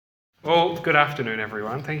Well, good afternoon,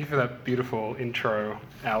 everyone. Thank you for that beautiful intro,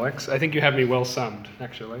 Alex. I think you have me well summed,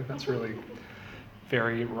 actually. That's really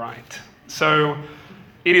very right. So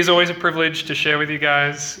it is always a privilege to share with you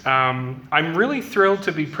guys. I'm really thrilled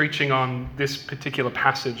to be preaching on this particular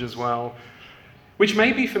passage as well, which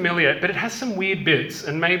may be familiar, but it has some weird bits,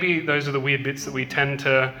 and maybe those are the weird bits that we tend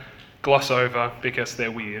to gloss over because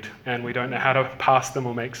they're weird, and we don't know how to pass them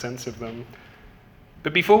or make sense of them.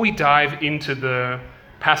 But before we dive into the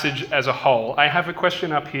passage as a whole, I have a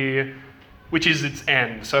question up here, which is its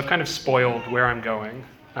end. So I've kind of spoiled where I'm going.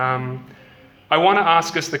 I want to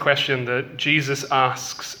ask us the question that Jesus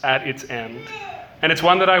asks at its end. And it's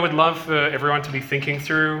one that I would love for everyone to be thinking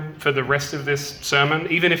through for the rest of this sermon.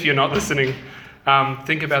 Even if you're not listening,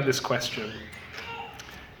 think about this question.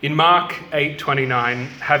 In Mark 8:29,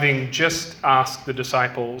 having just asked the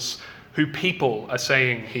disciples who people are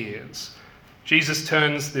saying he is, Jesus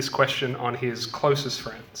turns this question on his closest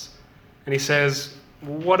friends. And he says,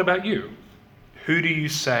 what about you? Who do you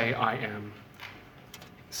say I am?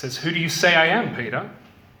 He says, who do you say I am, Peter?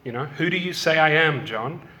 Who do you say I am,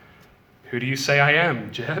 John? Who do you say I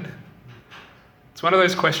am, Jed? It's one of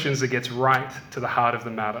those questions that gets right to the heart of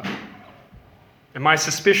the matter. And my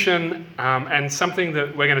suspicion, and something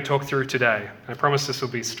that we're going to talk through today, I promise this will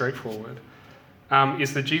be straightforward,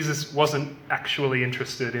 is that Jesus wasn't actually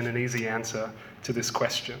interested in an easy answer to this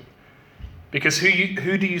question. Because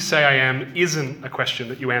who do you say I am isn't a question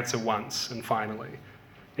that you answer once and finally.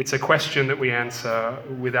 It's a question that we answer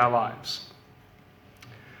with our lives.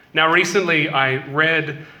 Now, recently I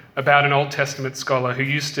read about an Old Testament scholar who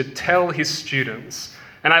used to tell his students,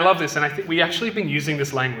 and I love this, and I think we actually have been using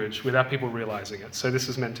this language without people realizing it, so this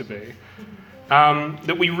is meant to be.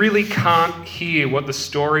 That we really can't hear what the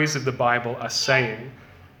stories of the Bible are saying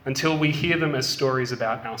until we hear them as stories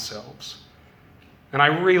about ourselves. And I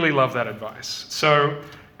really love that advice. So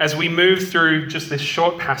as we move through just this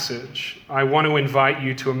short passage, I want to invite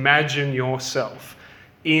you to imagine yourself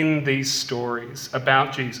in these stories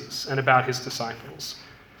about Jesus and about his disciples.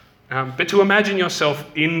 But to imagine yourself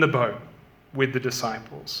in the boat with the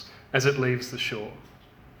disciples as it leaves the shore.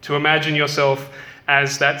 To imagine yourself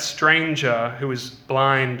as that stranger who is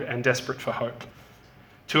blind and desperate for hope.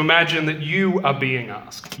 To imagine that you are being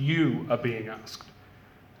asked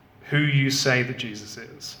who you say that Jesus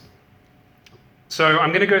is. So I'm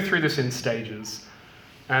going to go through this in stages.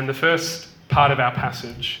 And the first part of our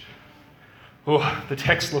passage, the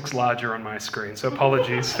text looks larger on my screen, so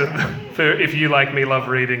apologies for if you, like me, love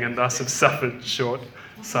reading and thus have suffered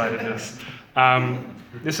short-sightedness.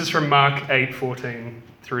 This is from Mark 8:14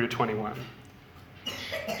 through to 21.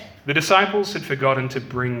 The disciples had forgotten to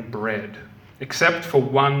bring bread, except for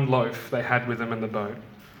one loaf they had with them in the boat.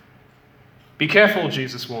 Be careful,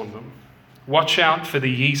 Jesus warned them. Watch out for the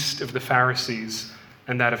yeast of the Pharisees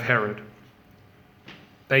and that of Herod.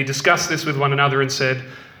 They discussed this with one another and said,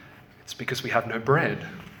 it's because we have no bread.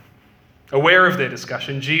 Aware of their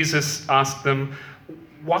discussion, Jesus asked them,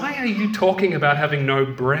 why are you talking about having no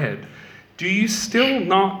bread? Do you still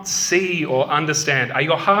not see or understand? Are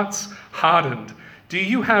your hearts hardened? Do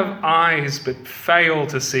you have eyes but fail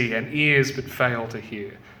to see and ears but fail to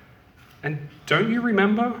hear? And don't you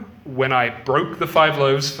remember when I broke the 5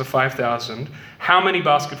 loaves for 5,000, how many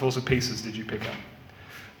basketfuls of pieces did you pick up?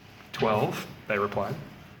 12, they replied.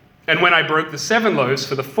 And when I broke the 7 loaves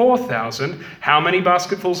for the 4,000, how many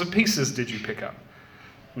basketfuls of pieces did you pick up?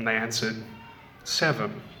 And they answered,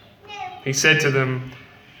 7. He said to them,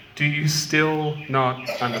 do you still not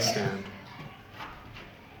understand?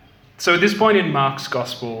 So at this point in Mark's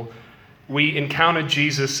gospel, we encounter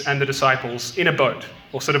Jesus and the disciples in a boat,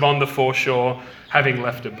 or sort of on the foreshore, having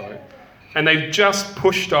left a boat. And they've just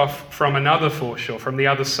pushed off from another foreshore, from the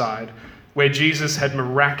other side, where Jesus had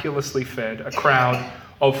miraculously fed a crowd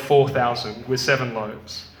of 4,000 with 7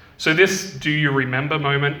 loaves. So this do you remember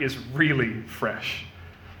moment is really fresh.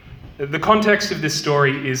 The context of this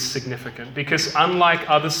story is significant because unlike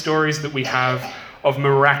other stories that we have of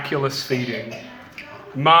miraculous feeding,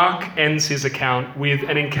 Mark ends his account with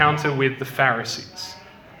an encounter with the Pharisees.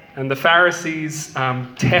 And the Pharisees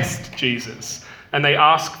test Jesus and they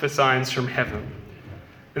ask for signs from heaven.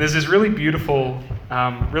 And there's this really beautiful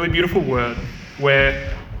word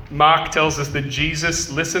where Mark tells us that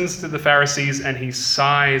Jesus listens to the Pharisees and he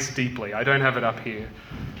sighs deeply. I don't have it up here.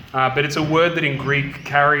 But it's a word that in Greek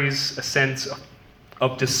carries a sense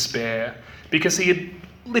of despair because he had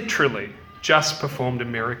literally just performed a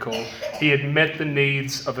miracle. He had met the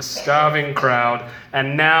needs of a starving crowd,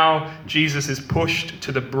 and now Jesus is pushed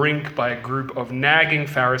to the brink by a group of nagging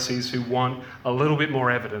Pharisees who want a little bit more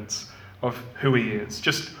evidence of who he is.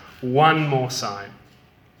 Just one more sign.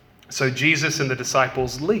 So Jesus and the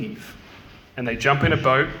disciples leave. and they jump in a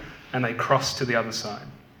boat and they cross to the other side.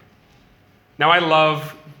 Now, I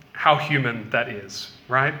love how human that is,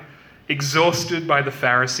 right? Exhausted by the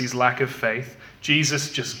Pharisees' lack of faith,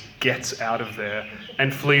 Jesus just gets out of there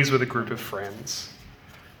and flees with a group of friends.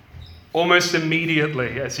 Almost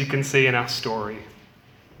immediately, as you can see in our story,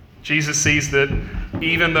 Jesus sees that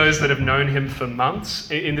even those that have known him for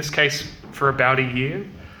months, in this case for about a year,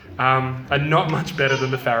 are not much better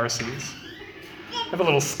than the Pharisees. I have a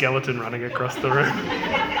little skeleton running across the room.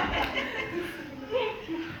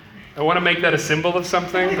 I want to make that a symbol of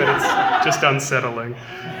something, but it's just unsettling.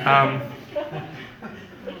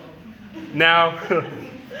 Now,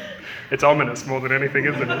 it's ominous more than anything,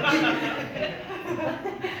 isn't it?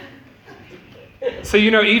 So,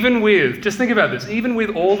 just think about this, even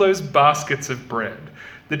with all those baskets of bread,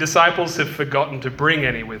 the disciples have forgotten to bring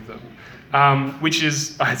any with them, which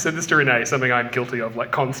is, I said this to Renee, something I'm guilty of,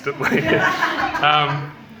 constantly.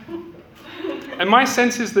 And my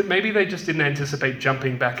sense is that maybe they just didn't anticipate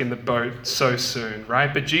jumping back in the boat so soon,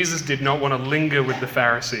 right? But Jesus did not want to linger with the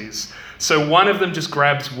Pharisees. So one of them just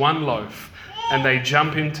grabs one loaf and they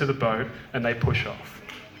jump into the boat and they push off.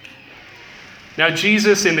 Now,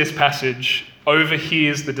 Jesus in this passage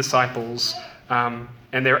overhears the disciples and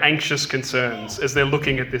their anxious concerns as they're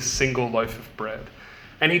looking at this single loaf of bread.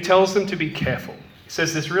 And he tells them to be careful. He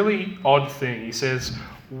says this really odd thing. He says,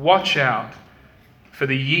 "Watch out for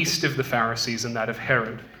the yeast of the Pharisees and that of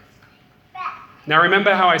Herod." Now,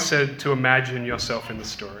 remember how I said to imagine yourself in the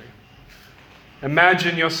story.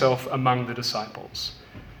 Imagine yourself among the disciples.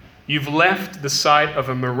 You've left the site of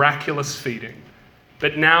a miraculous feeding,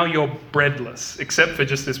 but now you're breadless, except for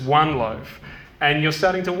just this one loaf, and you're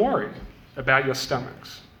starting to worry about your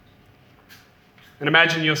stomachs. And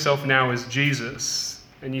imagine yourself now as Jesus,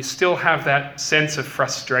 and you still have that sense of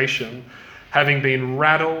frustration, having been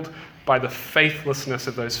rattled by the faithlessness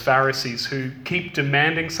of those Pharisees who keep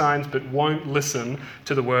demanding signs but won't listen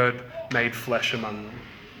to the word made flesh among them.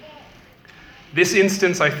 This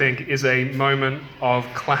instance, I think, is a moment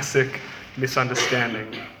of classic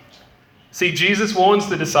misunderstanding. See, Jesus warns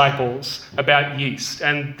the disciples about yeast,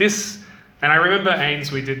 and I remember,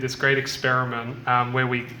 Ains, we did this great experiment where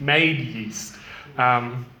we made yeast,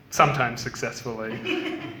 sometimes successfully.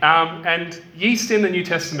 And yeast in the New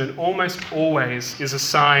Testament almost always is a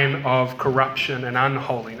sign of corruption and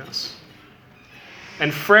unholiness.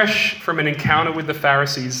 And fresh from an encounter with the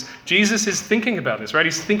Pharisees, Jesus is thinking about this, right?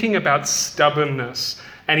 He's thinking about stubbornness.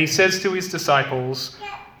 And he says to his disciples,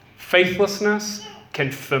 faithlessness can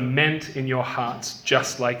ferment in your hearts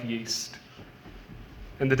just like yeast.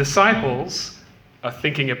 And the disciples are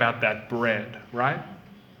thinking about that bread, right?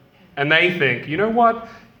 And they think, you know what?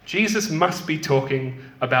 Jesus must be talking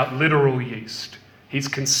about literal yeast. He's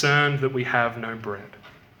concerned that we have no bread.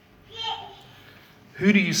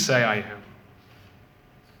 Who do you say I am?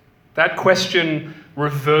 That question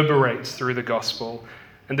reverberates through the gospel,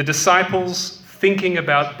 and the disciples, thinking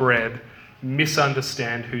about bread,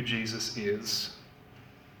 misunderstand who Jesus is.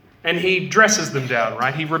 And he dresses them down,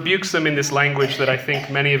 right? He rebukes them in this language that I think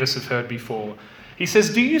many of us have heard before. He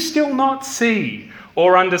says, "Do you still not see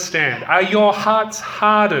or understand? Are your hearts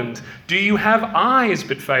hardened? Do you have eyes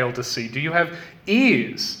but fail to see? Do you have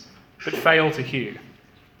ears but fail to hear?"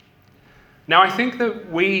 Now, I think that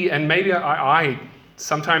we, and maybe I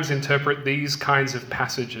sometimes interpret these kinds of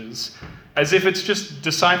passages as if it's just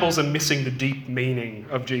disciples are missing the deep meaning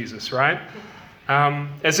of Jesus, right?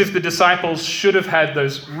 As if the disciples should have had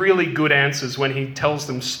those really good answers when he tells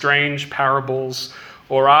them strange parables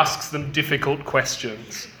or asks them difficult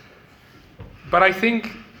questions. But I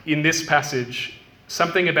think in this passage,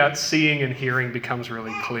 something about seeing and hearing becomes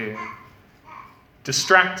really clear.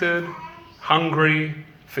 Distracted, hungry,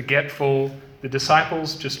 forgetful, the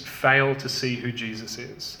disciples just fail to see who Jesus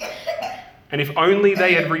is. And if only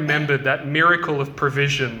they had remembered that miracle of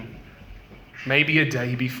provision maybe a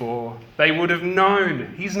day before, they would have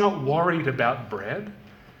known he's not worried about bread.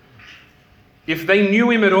 If they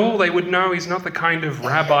knew him at all, they would know he's not the kind of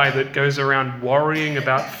rabbi that goes around worrying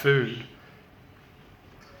about food.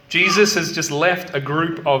 Jesus has just left a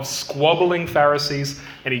group of squabbling Pharisees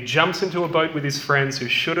and he jumps into a boat with his friends who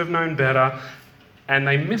should have known better, and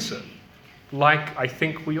they miss it, like I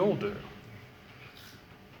think we all do.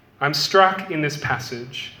 I'm struck in this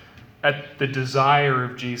passage at the desire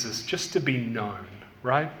of Jesus just to be known,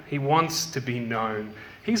 right? He wants to be known.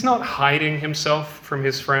 He's not hiding himself from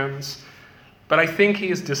his friends, but I think he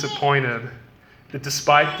is disappointed that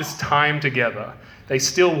despite this time together, they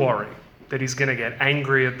still worry that he's going to get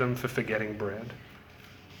angry at them for forgetting bread.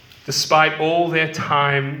 Despite all their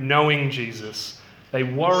time knowing Jesus, they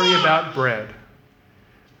worry about bread.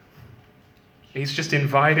 He's just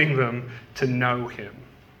inviting them to know him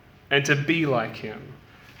and to be like him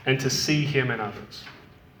and to see him in others.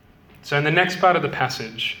 So in the next part of the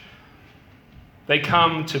passage, they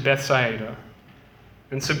come to Bethsaida,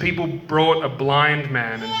 and some people brought a blind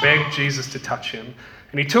man and begged Jesus to touch him.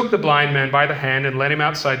 And he took the blind man by the hand and led him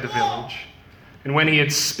outside the village. And when he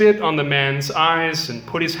had spit on the man's eyes and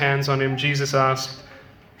put his hands on him, Jesus asked,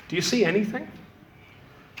 "Do you see anything?"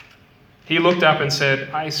 He looked up and said,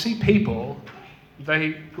 "I see people.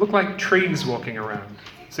 They look like trees walking around."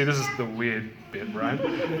 See, this is the weird bit, right?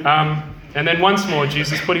 And then once more,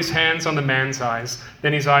 Jesus put his hands on the man's eyes.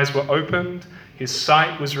 Then his eyes were opened, his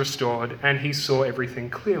sight was restored, and he saw everything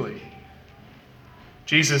clearly.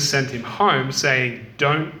 Jesus sent him home, saying,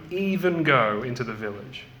 "Don't even go into the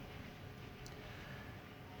village."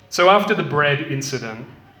 So after the bread incident,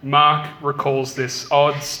 Mark recalls this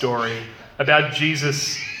odd story about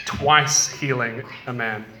Jesus twice healing a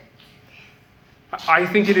man. I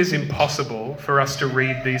think it is impossible for us to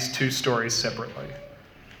read these two stories separately.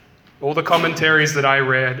 All the commentaries that I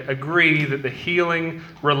read agree that the healing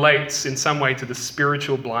relates in some way to the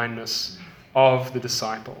spiritual blindness of the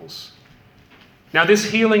disciples. Now,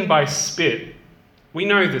 this healing by spit, we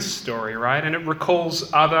know this story, right? And it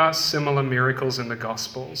recalls other similar miracles in the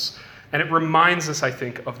Gospels. And it reminds us, I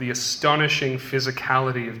think, of the astonishing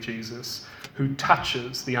physicality of Jesus, who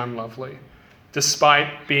touches the unlovely,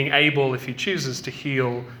 despite being able, if he chooses, to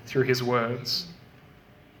heal through his words.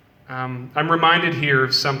 I'm reminded here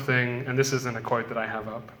of something, and this isn't a quote that I have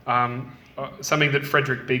up, something that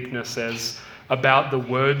Frederick Buechner says about the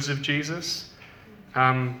words of Jesus,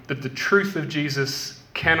 that the truth of Jesus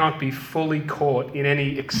cannot be fully caught in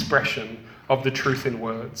any expression of the truth in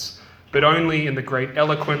words, but only in the great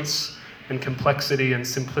eloquence and complexity and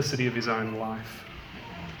simplicity of his own life.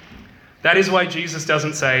 That is why Jesus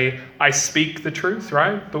doesn't say, "I speak the truth,"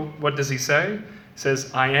 right? But what does he say? He says,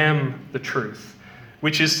 "I am the truth,"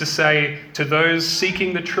 which is to say, to those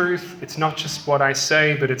seeking the truth, it's not just what I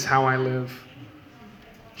say, but it's how I live.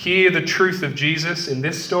 Here, the truth of Jesus in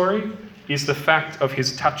this story is the fact of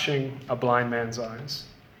his touching a blind man's eyes.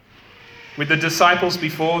 With the disciples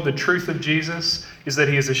before, the truth of Jesus is that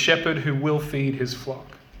he is a shepherd who will feed his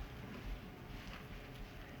flock.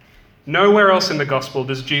 Nowhere else in the gospel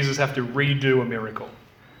does Jesus have to redo a miracle.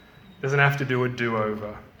 Doesn't have to do a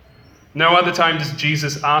do-over. No other time does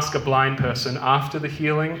Jesus ask a blind person after the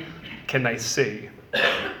healing, can they see?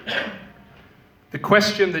 The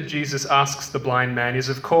question that Jesus asks the blind man is,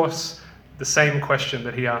 of course, the same question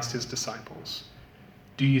that he asked his disciples.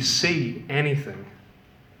 Do you see anything?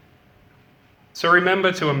 So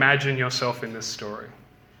remember to imagine yourself in this story.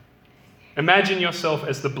 Imagine yourself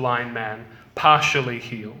as the blind man, partially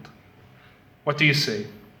healed. What do you see?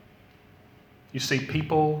 You see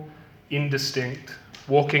people, indistinct,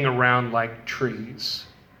 walking around like trees.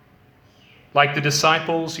 Like the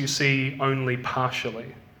disciples, you see only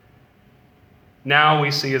partially. Now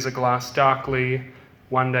we see as a glass darkly.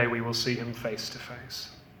 One day we will see him face to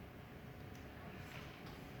face.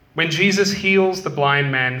 When Jesus heals the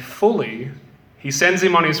blind man fully, he sends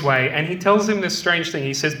him on his way and he tells him this strange thing.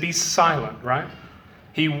 He says, "Be silent," right?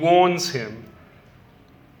 He warns him,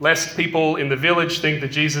 lest people in the village think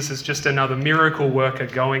that Jesus is just another miracle worker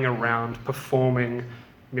going around performing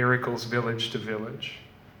miracles village to village.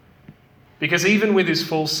 Because even with his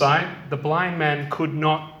full sight, the blind man could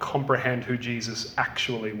not comprehend who Jesus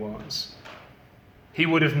actually was. He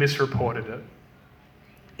would have misreported it.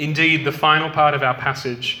 Indeed, the final part of our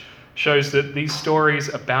passage shows that these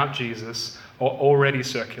stories about Jesus are already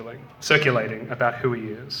circulating about who he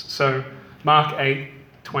is. So Mark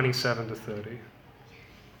 8:27-30.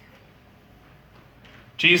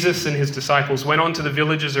 Jesus and his disciples went on to the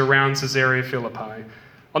villages around Caesarea Philippi.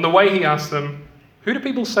 On the way, he asked them, "Who do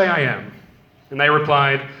people say I am?" And they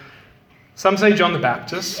replied, "Some say John the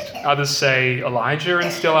Baptist, others say Elijah,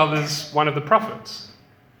 and still others one of the prophets.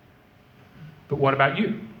 But what about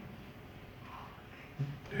you?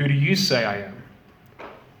 Who do you say I am?"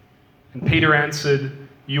 And Peter answered,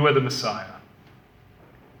 "You are the Messiah."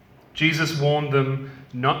 Jesus warned them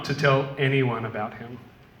not to tell anyone about him.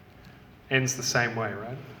 Ends the same way,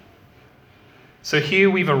 right? So here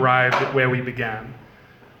we've arrived at where we began.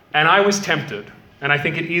 And I was tempted, and I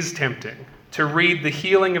think it is tempting, to read the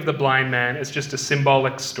healing of the blind man as just a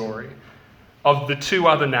symbolic story of the two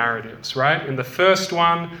other narratives, right? In the first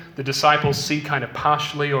one, the disciples see kind of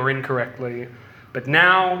partially or incorrectly. But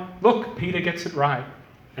now, look, Peter gets it right.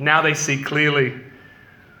 And now they see clearly.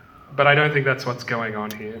 But I don't think that's what's going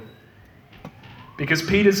on here. Because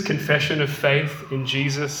Peter's confession of faith in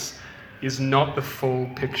Jesus is not the full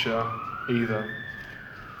picture either.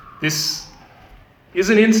 This is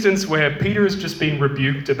an instance where Peter has just been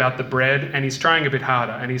rebuked about the bread and he's trying a bit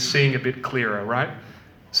harder and he's seeing a bit clearer, right?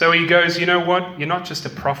 So he goes, you know what? You're not just a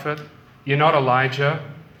prophet. You're not Elijah.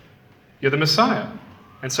 You're the Messiah.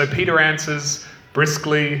 And so Peter answers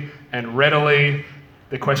briskly and readily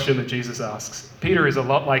the question that Jesus asks. Peter is a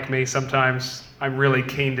lot like me sometimes. I'm really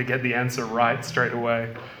keen to get the answer right straight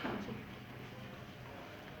away.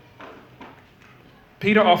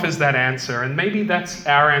 Peter offers that answer, and maybe that's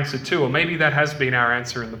our answer too, or maybe that has been our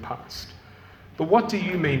answer in the past. But what do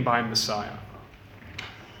you mean by Messiah?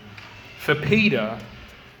 For Peter,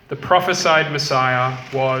 the prophesied Messiah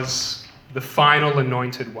was the final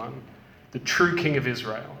anointed one, the true King of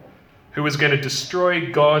Israel, who was going to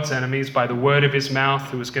destroy God's enemies by the word of his mouth,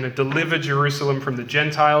 who was going to deliver Jerusalem from the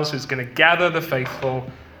Gentiles, who's going to gather the faithful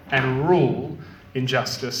and rule in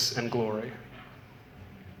justice and glory.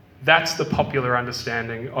 That's the popular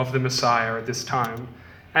understanding of the Messiah at this time.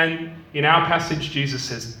 And in our passage, Jesus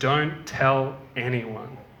says, don't tell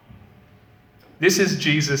anyone. This is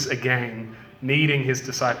Jesus again needing his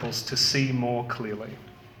disciples to see more clearly.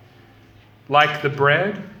 Like the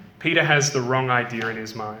bread, Peter has the wrong idea in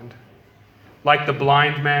his mind. Like the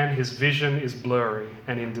blind man, his vision is blurry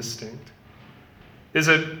and indistinct. There's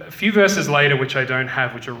a few verses later, which I don't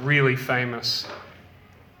have, which are really famous,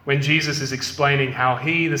 when Jesus is explaining how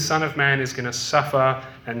he, the Son of Man, is going to suffer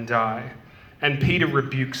and die. And Peter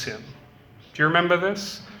rebukes him. Do you remember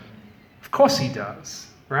this? Of course he does,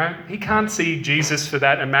 right? He can't see Jesus for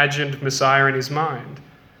that imagined Messiah in his mind.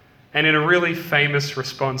 And in a really famous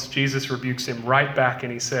response, Jesus rebukes him right back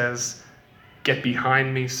and he says, "Get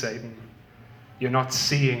behind me, Satan. You're not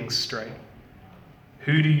seeing straight.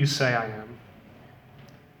 Who do you say I am?"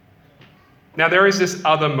 Now there is this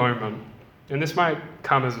other moment, and this might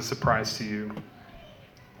come as a surprise to you,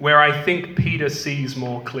 where I think Peter sees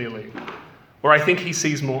more clearly, or I think he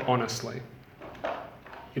sees more honestly.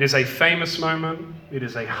 It is a famous moment. It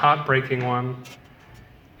is a heartbreaking one.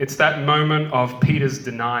 It's that moment of Peter's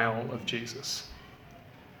denial of Jesus.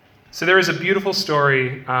 So there is a beautiful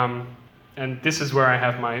story, and this is where I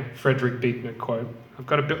have my Frederick Buechner quote. I've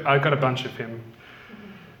got a bunch of him.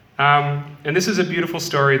 And this is a beautiful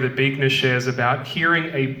story that Buechner shares about hearing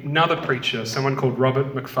another preacher, someone called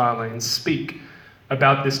Robert Macfarlane, speak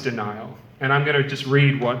about this denial. And I'm going to just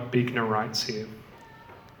read what Buechner writes here.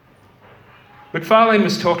 Macfarlane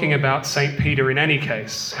was talking about St. Peter in any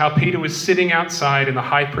case, how Peter was sitting outside in the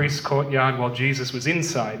high priest's courtyard while Jesus was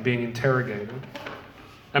inside being interrogated.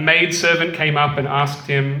 A maidservant came up and asked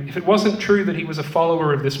him if it wasn't true that he was a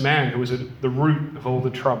follower of this man who was at the root of all the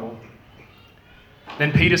trouble.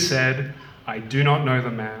 Then Peter said, "I do not know the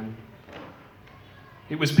man."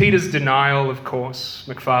 It was Peter's denial, of course,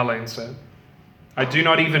 Macfarlane said. "I do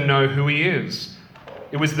not even know who he is."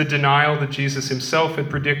 It was the denial that Jesus himself had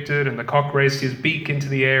predicted, and the cock raised his beak into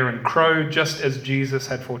the air and crowed just as Jesus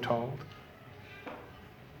had foretold.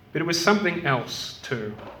 But it was something else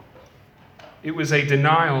too. It was a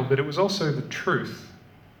denial, but it was also the truth.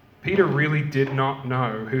 Peter really did not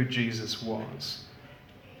know who Jesus was,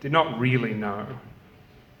 did not really know.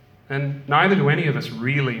 And neither do any of us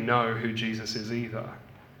really know who Jesus is either.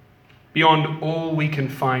 Beyond all we can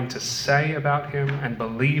find to say about him and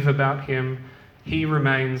believe about him, he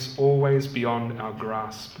remains always beyond our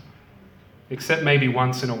grasp, except maybe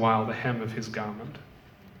once in a while the hem of his garment.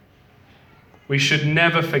 We should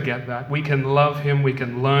never forget that. We can love him, we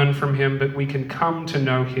can learn from him, but we can come to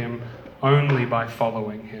know him only by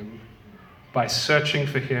following him, by searching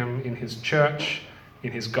for him in his church,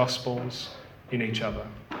 in his gospels, in each other.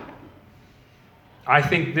 I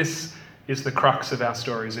think this is the crux of our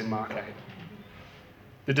stories in Mark 8.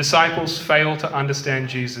 The disciples fail to understand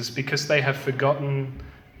Jesus because they have forgotten,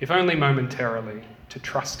 if only momentarily, to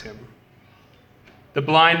trust him. The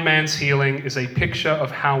blind man's healing is a picture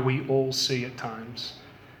of how we all see at times,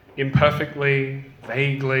 imperfectly,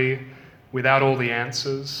 vaguely, without all the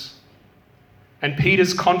answers. And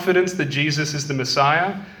Peter's confidence that Jesus is the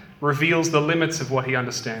Messiah reveals the limits of what he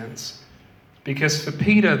understands. Because for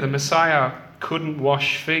Peter, the Messiah couldn't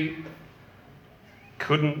wash feet,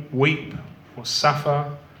 couldn't weep or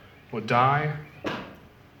suffer or die.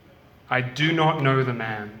 "I do not know the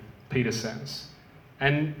man," Peter says,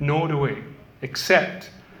 and nor do we,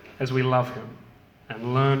 except as we love him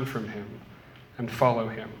and learn from him and follow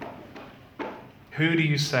him. Who do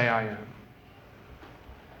you say I am?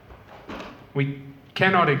 We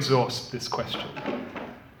cannot exhaust this question.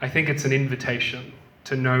 I think it's an invitation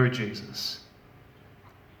to know Jesus.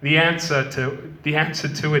 The answer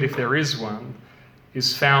to it, if there is one,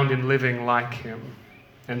 is found in living like him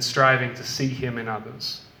and striving to see him in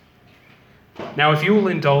others. Now, if you will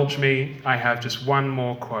indulge me, I have just one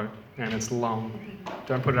more quote, and it's long.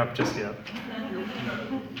 Don't put it up just yet.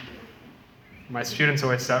 My students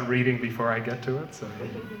always start reading before I get to it. So,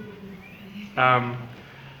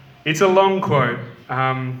 it's a long quote.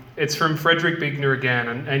 It's from Frederick Buechner again,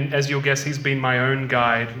 and as you'll guess, he's been my own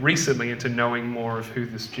guide recently into knowing more of who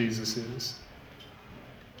this Jesus is.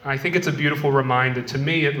 I think it's a beautiful reminder, to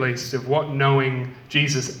me at least, of what knowing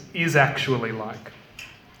Jesus is actually like.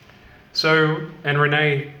 So, and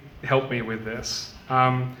Renee helped me with this.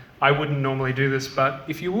 I wouldn't normally do this, but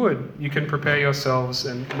if you would, you can prepare yourselves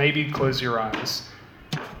and maybe close your eyes.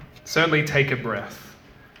 Certainly take a breath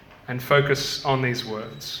and focus on these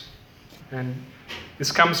words. And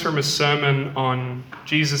this comes from a sermon on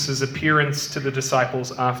Jesus' appearance to the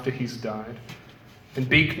disciples after he's died. And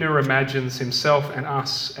Buechner imagines himself and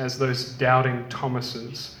us as those doubting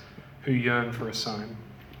Thomases who yearn for a sign.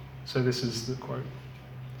 So this is the quote.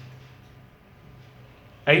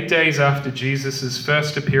 8 days after Jesus'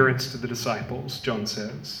 first appearance to the disciples, John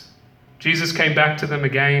says, Jesus came back to them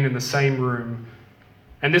again in the same room,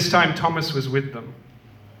 and this time Thomas was with them.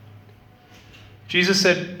 Jesus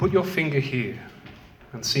said, "Put your finger here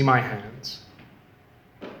and see my hands,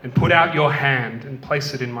 and put out your hand and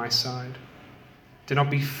place it in my side. Do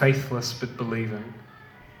not be faithless, but believing."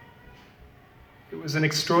 It was an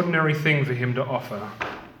extraordinary thing for him to offer.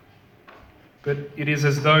 But it is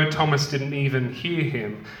as though Thomas didn't even hear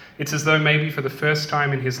him. It's as though maybe for the first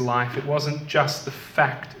time in his life, it wasn't just the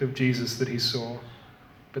fact of Jesus that he saw,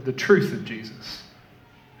 but the truth of Jesus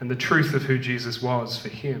and the truth of who Jesus was for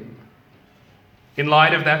him. In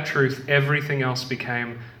light of that truth, everything else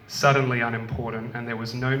became suddenly unimportant, and there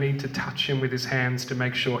was no need to touch him with his hands to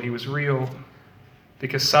make sure he was real,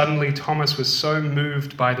 because suddenly Thomas was so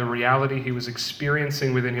moved by the reality he was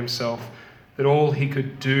experiencing within himself that all he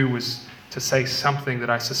could do was to say something that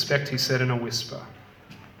I suspect he said in a whisper,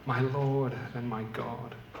 "My Lord and my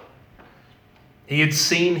God." He had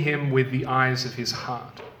seen him with the eyes of his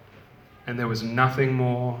heart, and there was nothing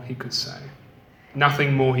more he could say,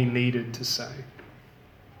 nothing more he needed to say.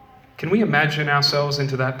 Can we imagine ourselves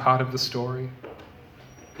into that part of the story?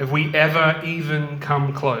 Have we ever even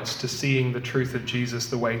come close to seeing the truth of Jesus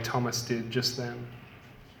the way Thomas did just then?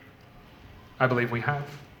 I believe we have.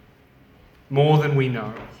 More than we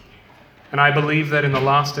know. And I believe that in the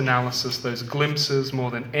last analysis, those glimpses, more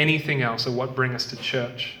than anything else, are what bring us to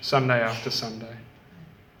church Sunday after Sunday.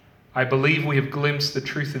 I believe we have glimpsed the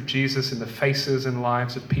truth of Jesus in the faces and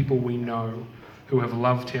lives of people we know who have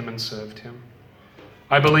loved him and served him.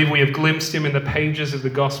 I believe we have glimpsed him in the pages of the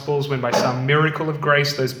Gospels when by some miracle of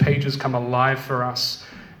grace those pages come alive for us,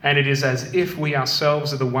 and it is as if we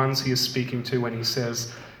ourselves are the ones he is speaking to when he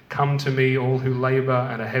says, "Come to me, all who labor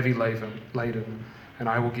and are heavy laden, and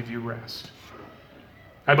I will give you rest."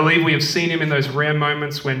 I believe we have seen him in those rare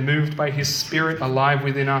moments when, moved by his Spirit alive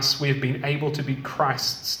within us, we have been able to be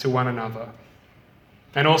Christs to one another.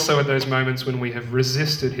 And also at those moments when we have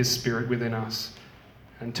resisted his Spirit within us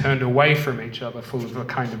and turned away from each other, full of a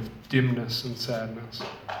kind of dimness and sadness.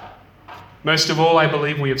 Most of all, I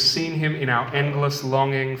believe we have seen him in our endless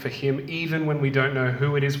longing for him, even when we don't know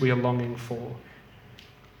who it is we are longing for.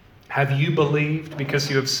 "Have you believed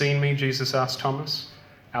because you have seen me?" Jesus asked Thomas,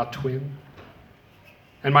 our twin.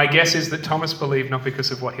 And my guess is that Thomas believed not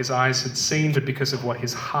because of what his eyes had seen, but because of what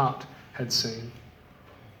his heart had seen.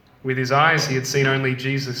 With his eyes, he had seen only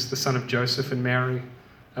Jesus, the son of Joseph and Mary,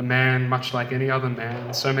 a man much like any other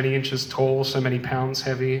man, so many inches tall, so many pounds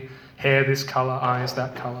heavy, hair this colour, eyes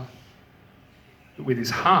that colour. But with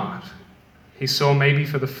his heart, he saw maybe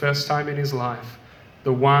for the first time in his life,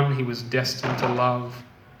 the one he was destined to love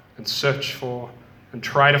and search for and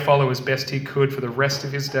try to follow as best he could for the rest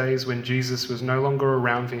of his days when Jesus was no longer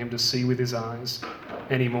around for him to see with his eyes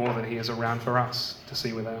any more than he is around for us to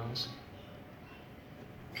see with ours.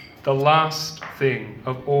 The last thing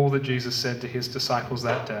of all that Jesus said to his disciples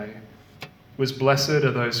that day was, "Blessed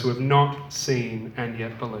are those who have not seen and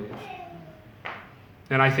yet believe."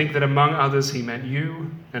 And I think that among others he meant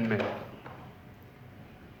you and me.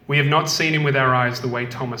 We have not seen him with our eyes the way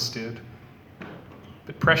Thomas did.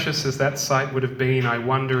 But precious as that sight would have been, I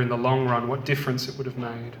wonder in the long run what difference it would have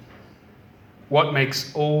made. What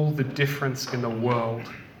makes all the difference in the world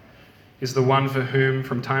is the one for whom,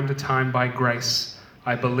 from time to time, by grace,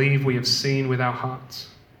 I believe we have seen with our hearts,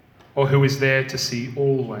 or who is there to see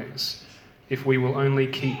always, if we will only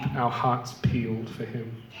keep our hearts peeled for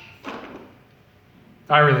him.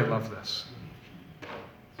 I really love this.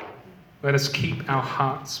 Let us keep our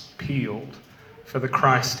hearts peeled for the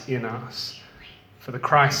Christ in us, for the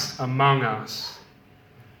Christ among us,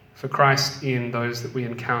 for Christ in those that we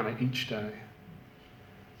encounter each day.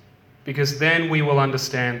 Because then we will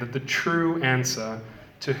understand that the true answer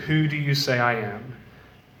to who do you say I am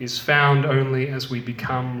is found only as we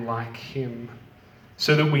become like him,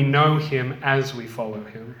 so that we know him as we follow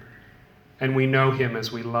him, and we know him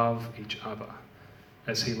as we love each other,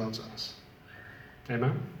 as he loves us.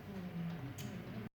 Amen?